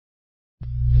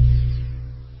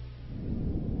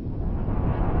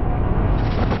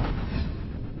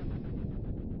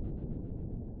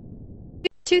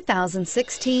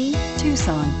2016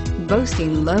 Tucson.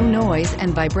 Boasting low noise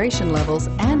and vibration levels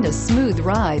and a smooth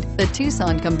ride, the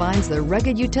Tucson combines the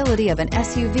rugged utility of an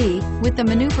SUV with the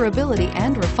maneuverability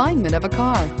and refinement of a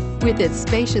car. With its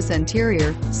spacious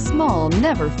interior, small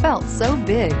never felt so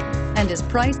big, and is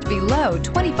priced below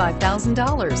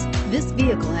 $25,000. This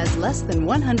vehicle has less than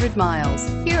 100 miles.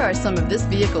 Here are some of this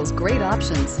vehicle's great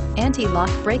options: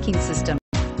 anti-lock braking system,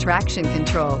 traction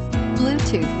control,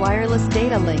 Bluetooth wireless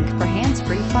data link for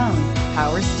hands-free phone,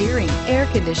 power steering, air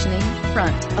conditioning,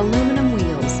 front aluminum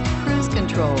wheels, cruise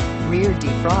control, rear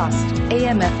defrost,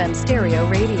 AM/FM stereo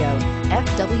radio,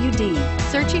 FWD.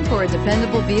 Searching for a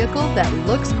dependable vehicle that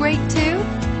looks great too?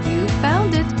 You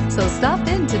found it, so stop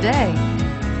in today.